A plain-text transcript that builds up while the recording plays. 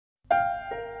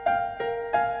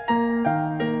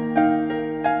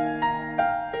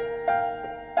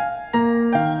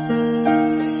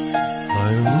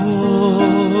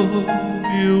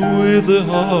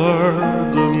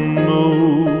heart that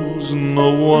knows no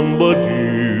one but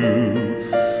you,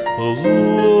 a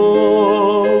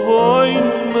love I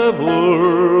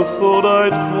never thought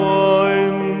I'd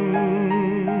find.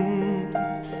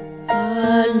 A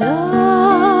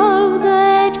love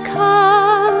that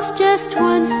comes just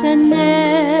once and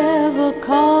never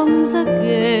comes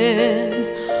again.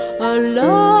 A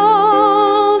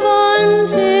love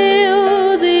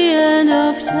until the end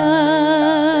of time.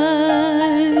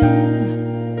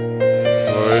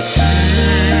 I'd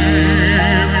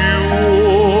give you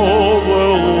all the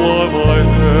love I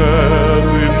have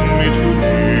in me to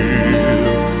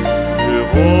give,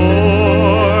 if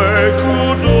I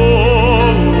could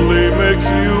only make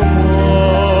you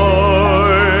mine.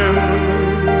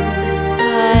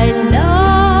 I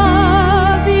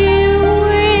love you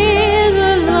with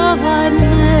a love I've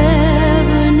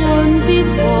never known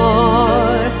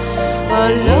before. A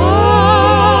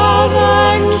love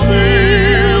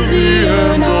until the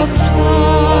end of time.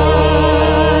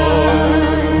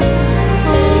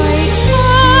 I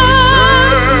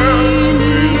can't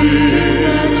believe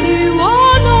that you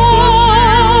are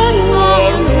not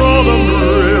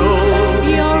unreal.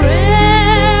 You're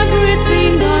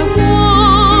everything I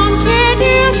wanted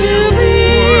you to be.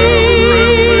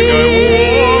 Everything I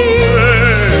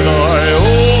wanted, I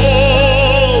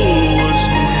always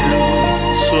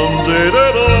knew someday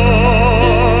that I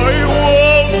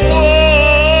will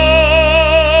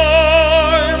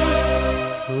find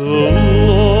a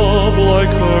love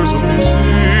like ours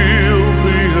until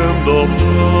the end of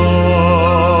time.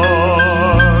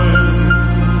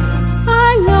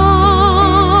 I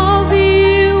love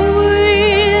you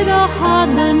with a heart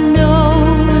that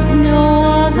knows no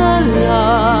other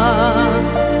love.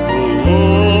 A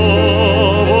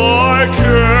love I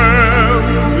can't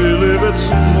believe it's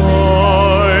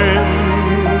mine.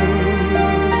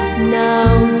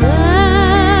 Now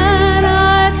that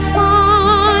I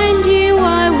find you,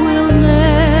 I will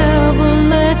never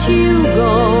let you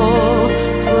go.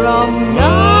 From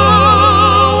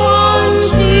now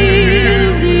until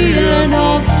the end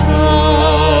of time.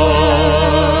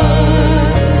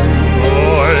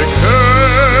 I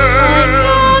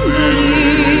can't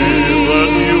believe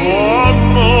that you are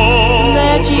not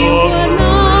That you are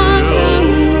not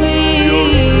unreal.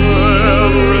 You're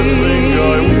everything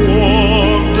I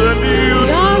wanted you to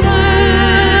You're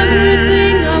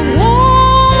everything I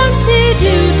wanted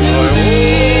you to be.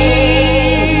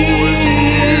 always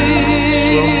knew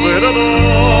someday that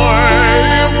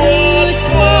I would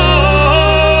find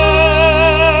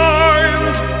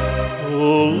a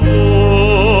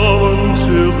love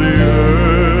until the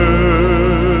end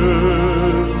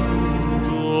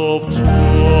of time.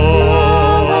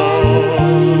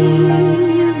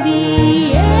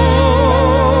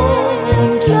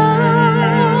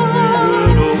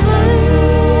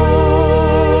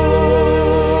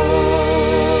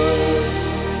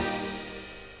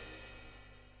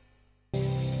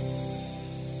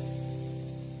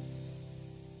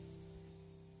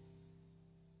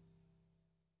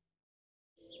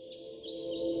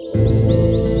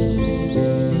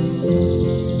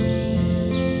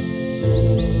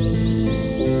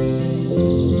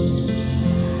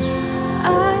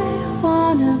 I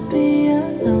wanna be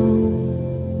alone,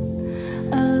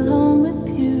 alone with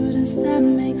you, does that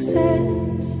make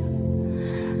sense?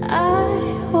 I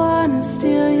wanna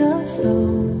steal your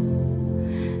soul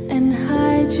and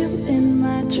hide you in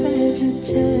my treasure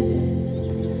chest.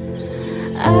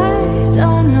 I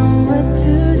don't know what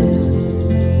to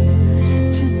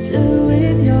do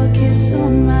with your kiss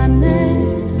on my neck.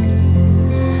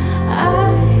 I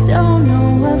don't know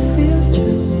what feels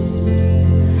true,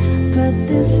 but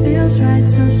this feels right,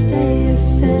 so stay a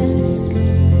sec.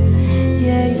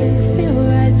 Yeah, you feel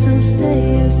right, so stay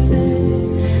a sec.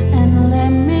 And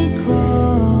let me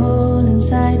crawl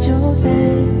inside your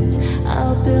veins.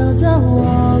 I'll build a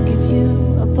wall, give you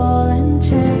a ball and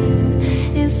chain.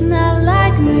 It's not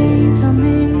like me, tell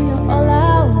me you're all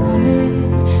I wanted.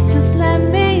 Just let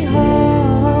me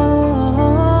hold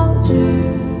you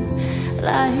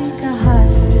like a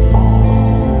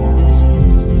hostage.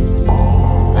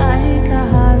 Like a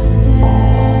hostage.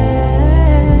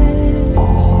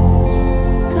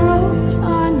 Gold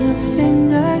on your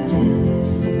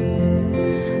fingertips,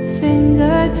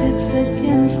 fingertips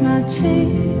against my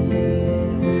cheek.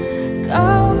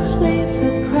 Gold leaf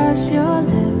across your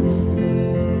lips.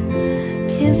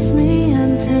 Kiss me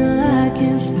until I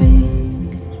can speak.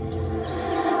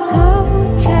 Gold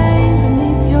chain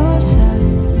beneath your shirt,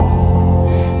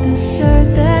 the shirt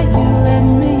that you let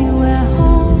me wear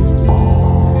home.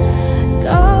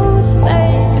 Goes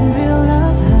fake and real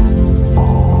love hurts,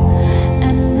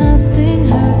 and nothing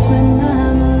hurts when I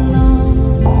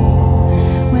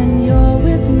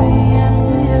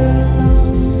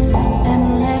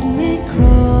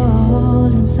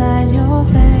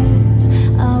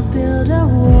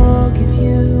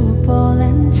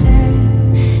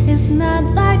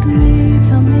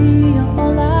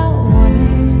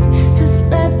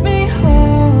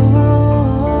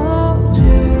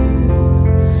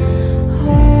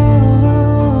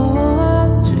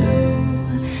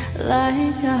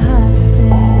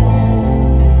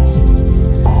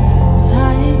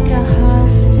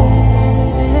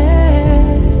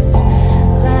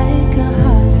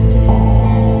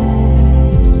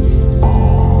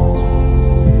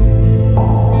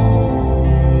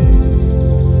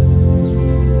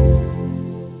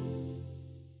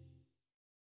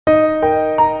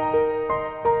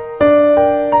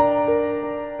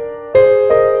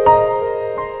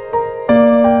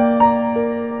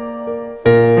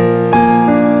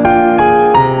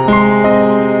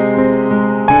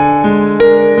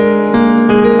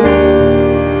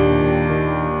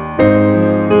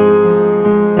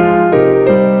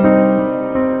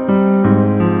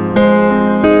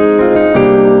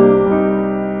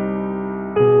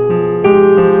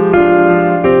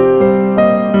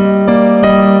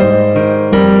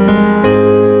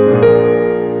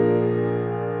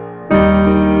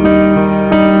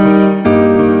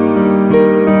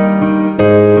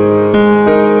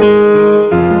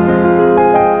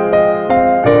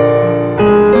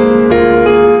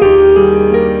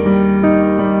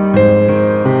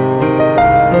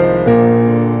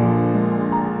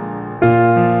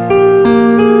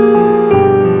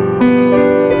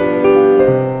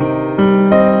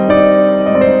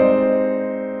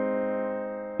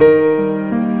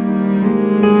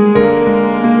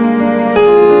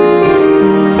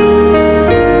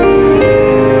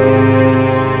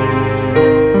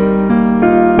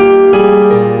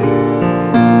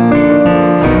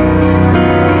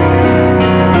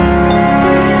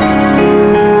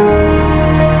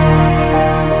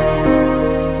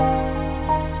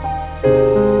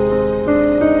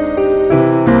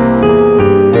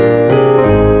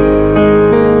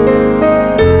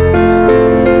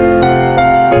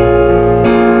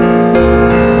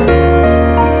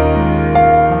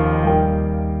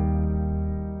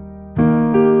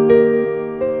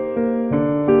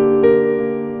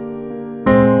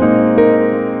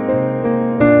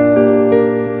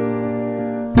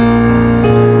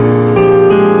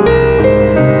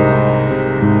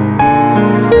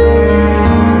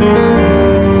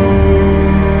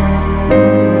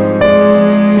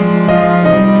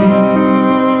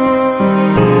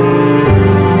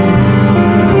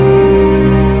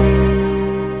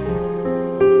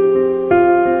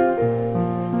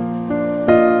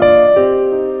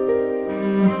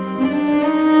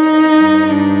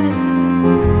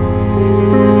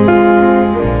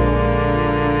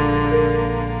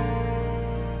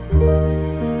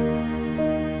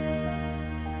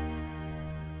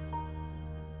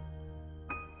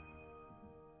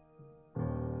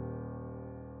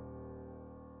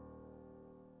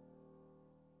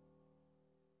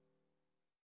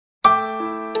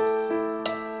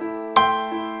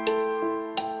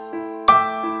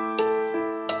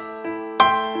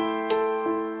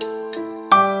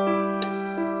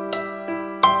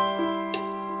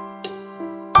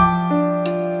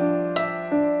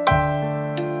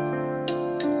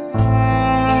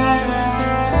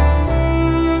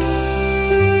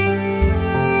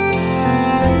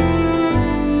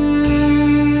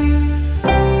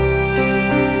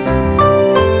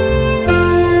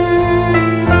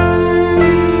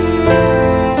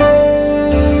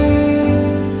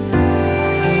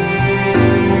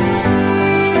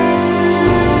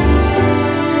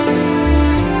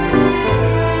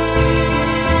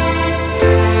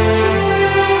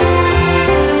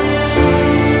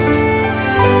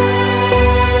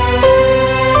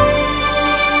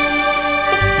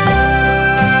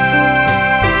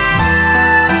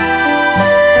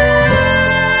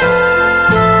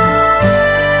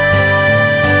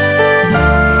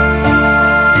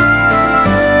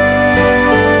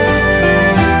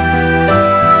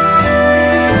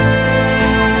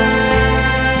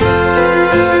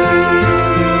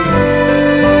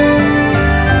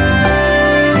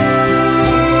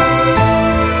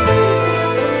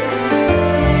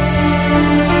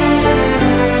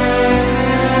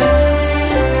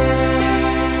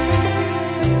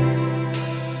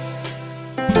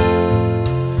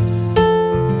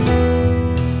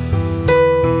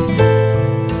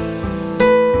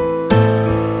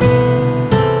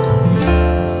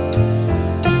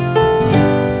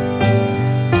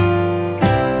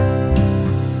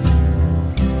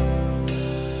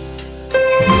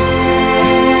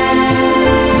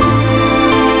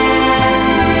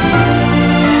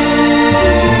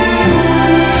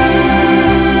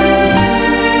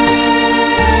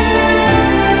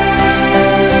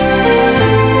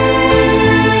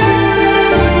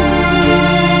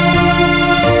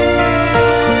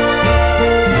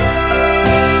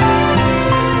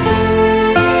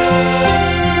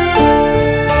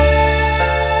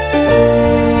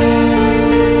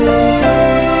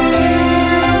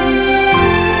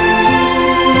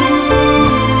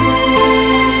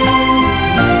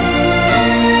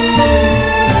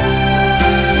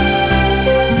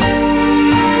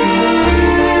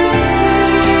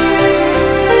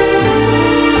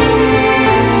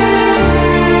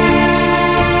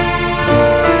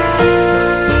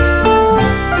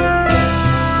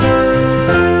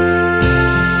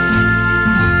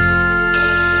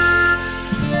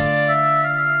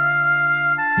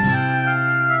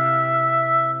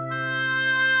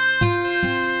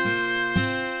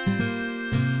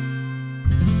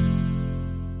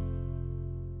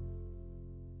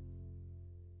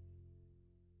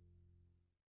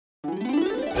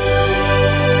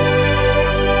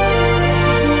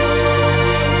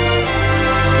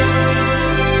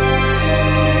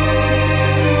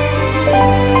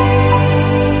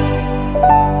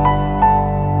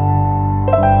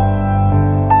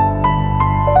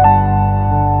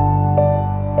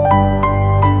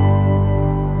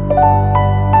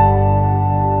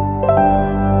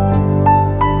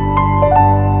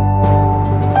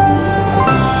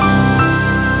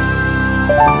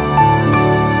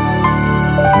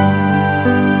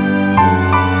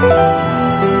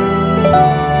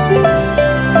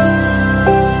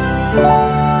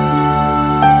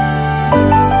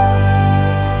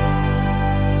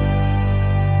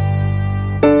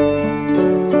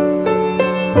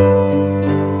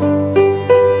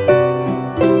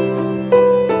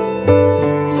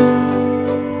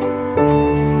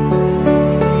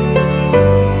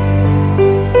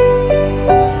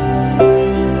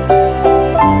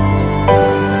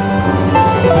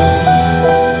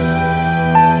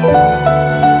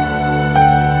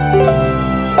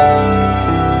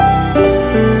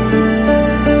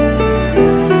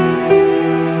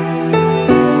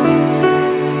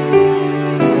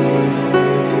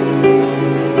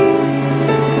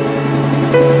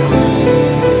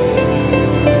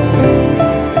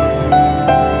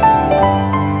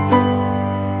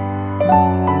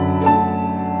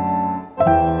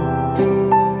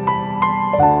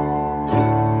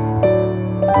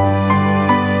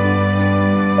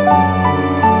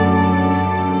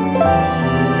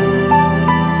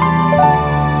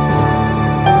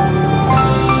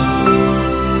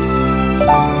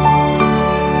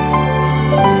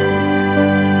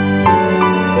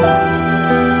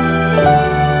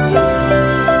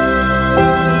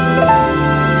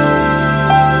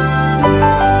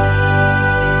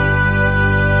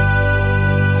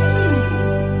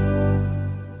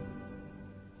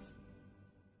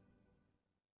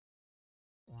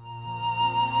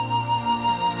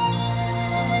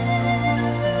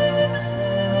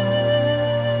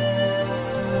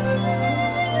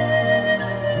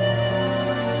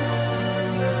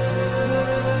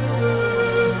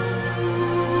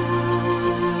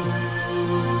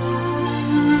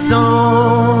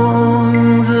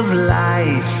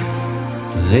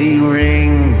They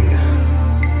ring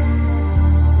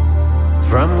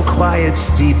from quiet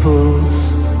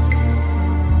steeples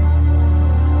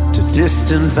to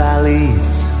distant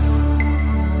valleys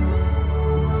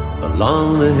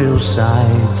along the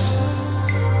hillsides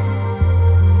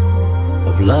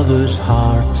of lovers'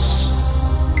 hearts,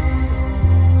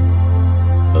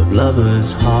 of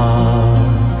lovers'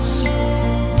 hearts.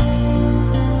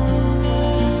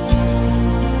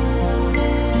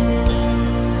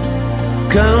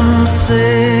 Come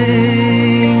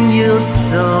sing your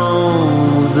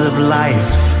songs of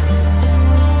life,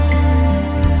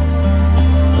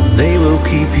 and they will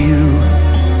keep you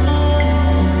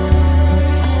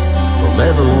from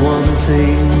ever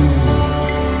wanting,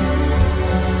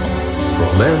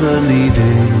 from ever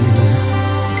needing,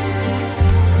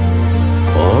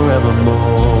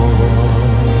 forevermore,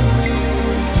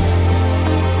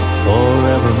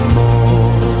 forevermore.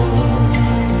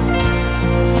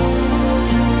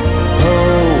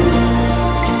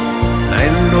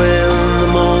 And when the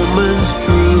moment's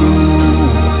true,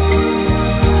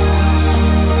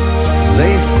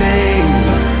 they sing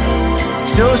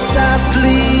so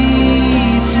softly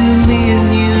to me and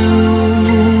you.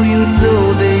 You know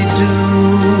they do,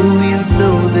 you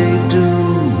know they do.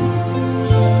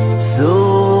 So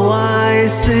I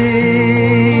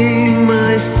sing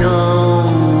my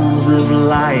songs of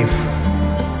life,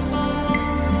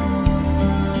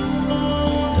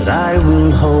 that I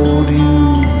will hold you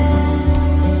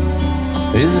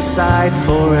inside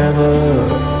forever,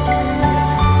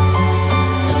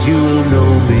 and you will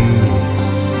know me,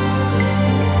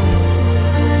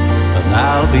 and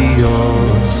I'll be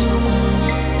yours,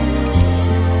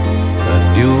 and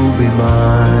you'll be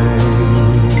mine.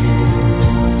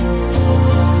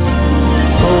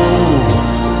 Oh,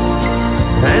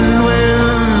 and when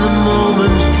the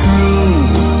moment's true,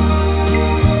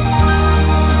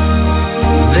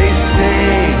 they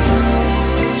sing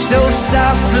so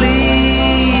softly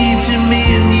to me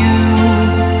and you.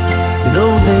 You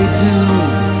know they do,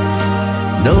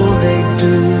 know they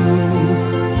do.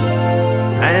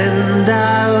 And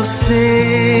I'll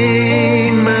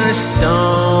sing my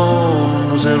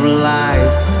songs of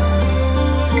life,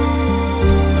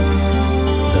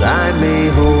 that I may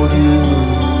hold you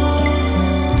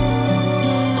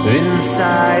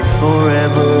inside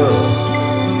forever,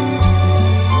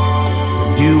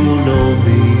 and you will know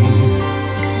me,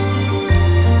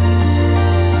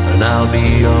 and I'll be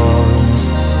yours,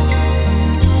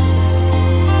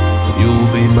 and you'll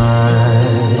be mine.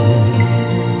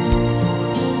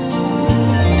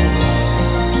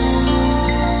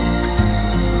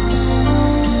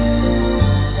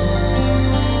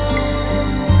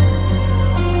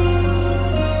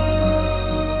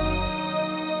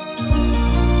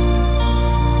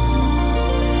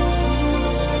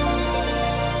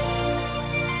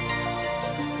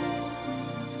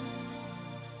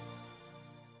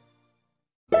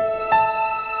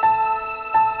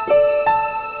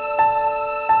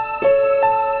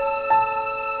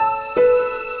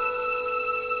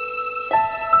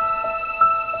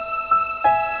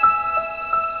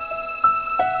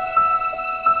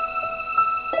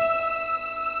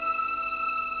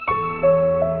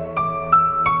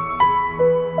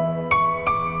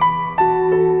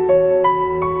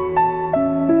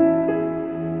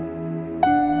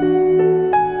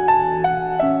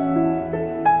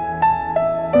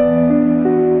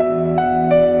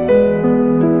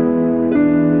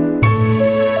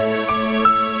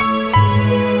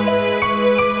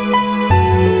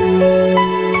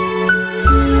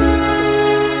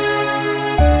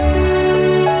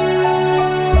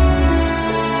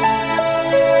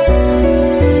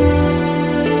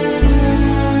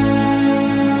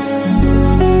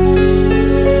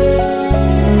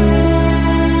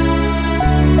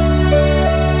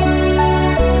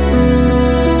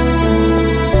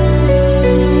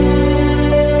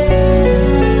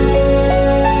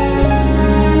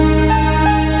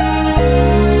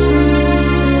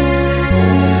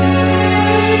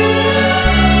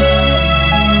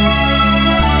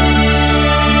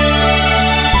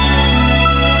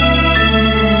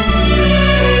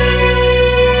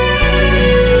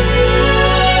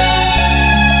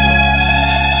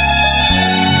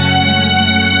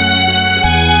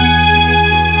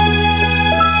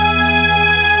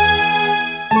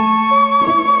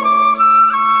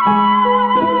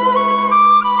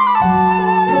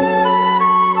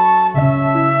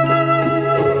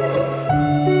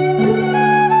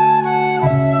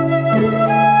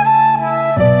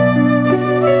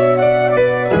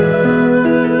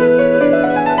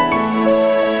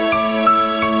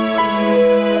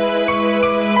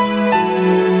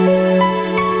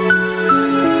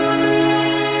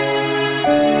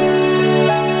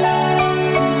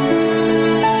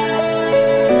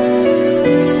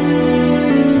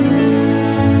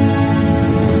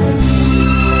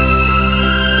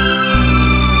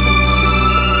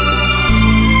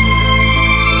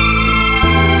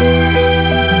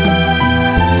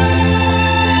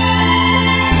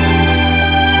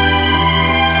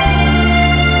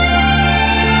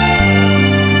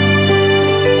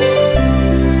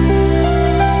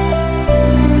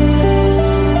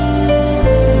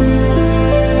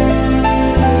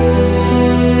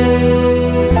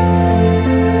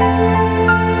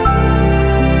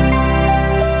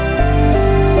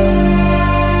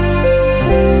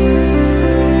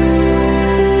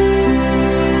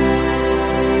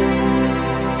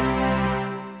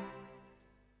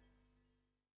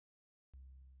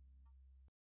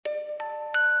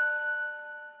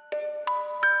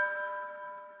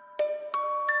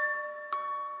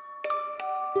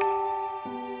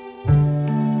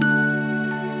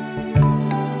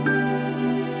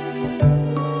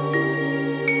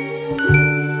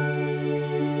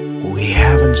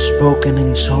 spoken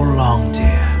in so long,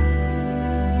 dear.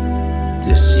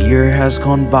 This year has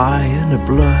gone by in a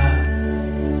blur.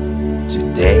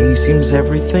 Today seems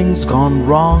everything's gone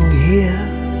wrong here.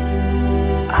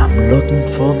 I'm looking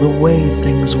for the way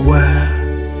things were.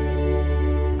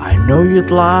 I know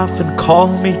you'd laugh and call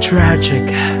me tragic,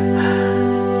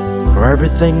 for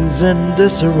everything's in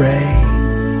disarray.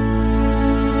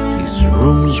 These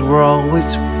rooms were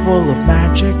always full of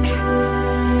magic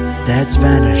that's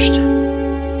vanished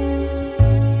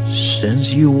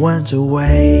since you went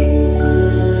away.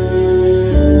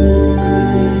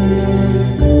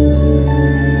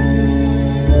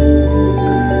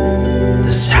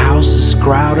 This house is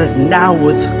crowded now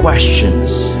with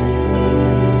questions,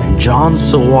 and John's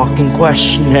still walking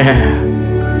questionnaire.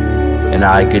 And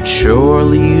I could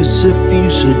surely use a few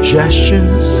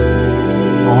suggestions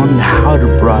on how to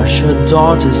brush her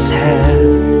daughter's hair.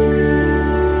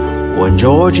 When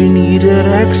Georgie needed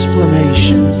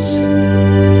explanations,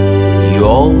 you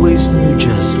always knew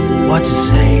just what to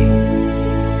say.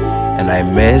 And I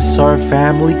miss our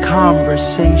family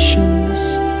conversations.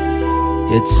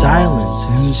 It's silent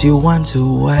since you went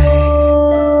away.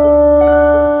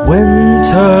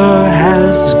 Winter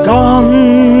has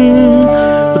gone,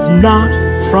 but not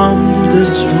from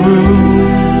this room.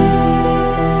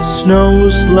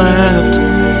 Snow's left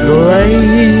the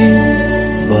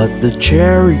lane, but the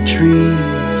cherry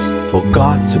trees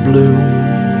forgot to bloom.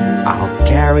 I'll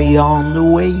carry on the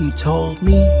way you told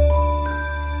me.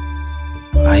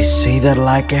 I say that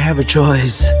like I have a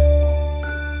choice.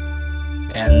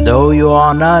 And though you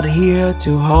are not here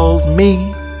to hold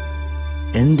me,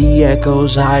 in the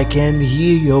echoes I can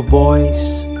hear your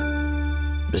voice.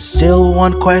 But still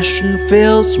one question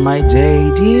fills my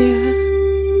day, dear,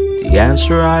 the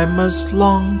answer I must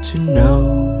long to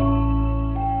know.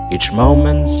 Each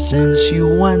moment since you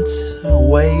went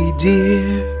away,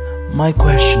 dear, my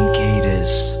question, Kate,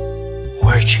 is,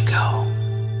 where'd you go?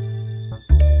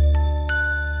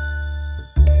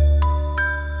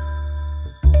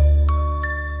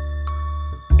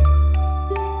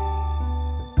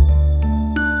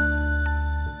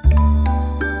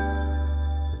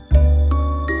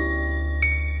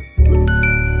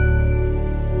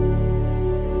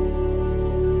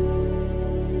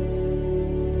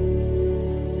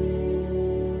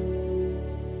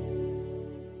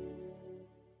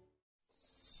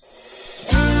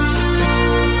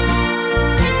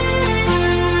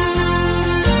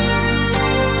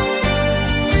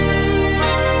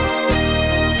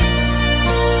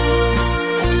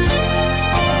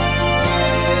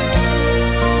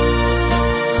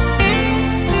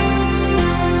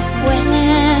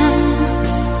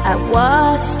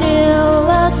 Still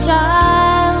a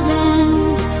child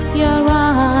in your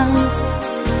arms,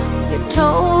 you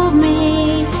told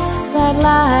me that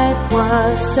life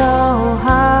was so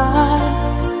hard.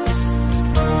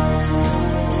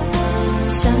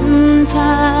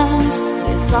 Sometimes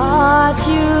you thought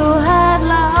you had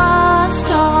lost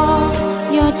all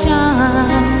your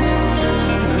charms,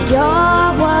 and your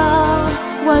world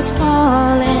was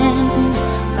falling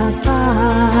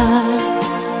apart.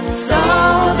 So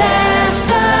there's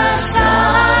the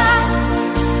sun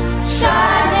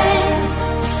shining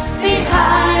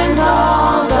behind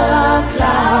all the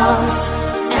clouds,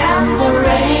 and the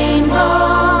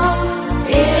rainbow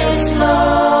is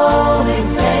slowly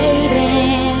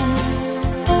fading.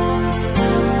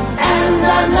 And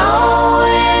I know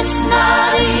it's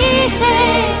not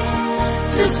easy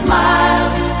to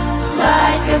smile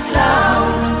like a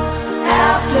clown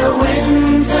after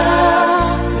winter.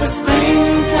 The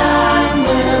springtime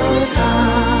will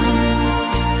come.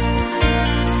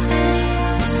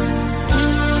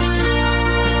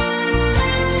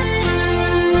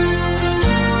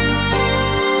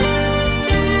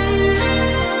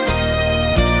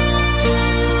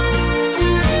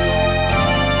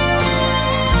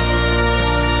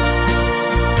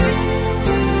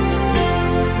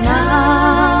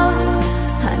 Now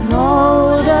I'm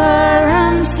older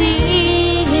and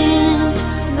seeing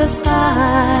the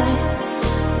sky,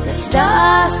 the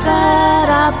stars that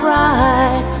are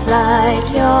bright like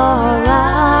your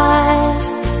eyes.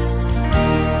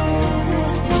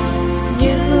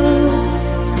 You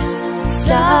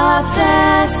stopped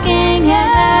asking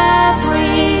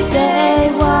every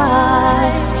day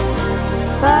why,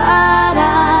 but I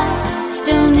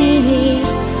still need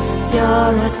your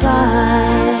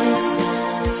advice.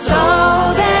 So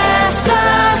there's the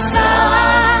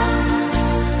sun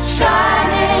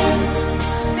shining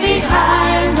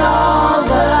behind all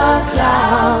the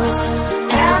clouds,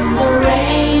 and the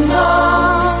rainbow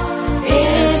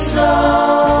is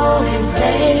slowly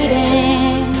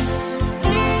fading.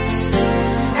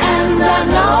 And I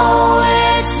know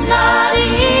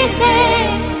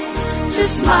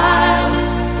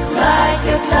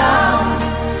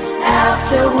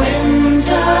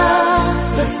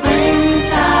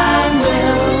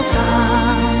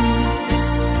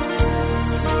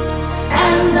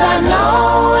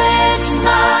know it's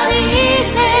not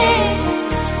easy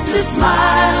to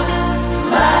smile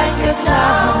like a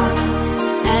clown.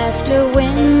 After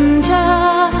winter,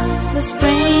 the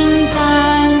spring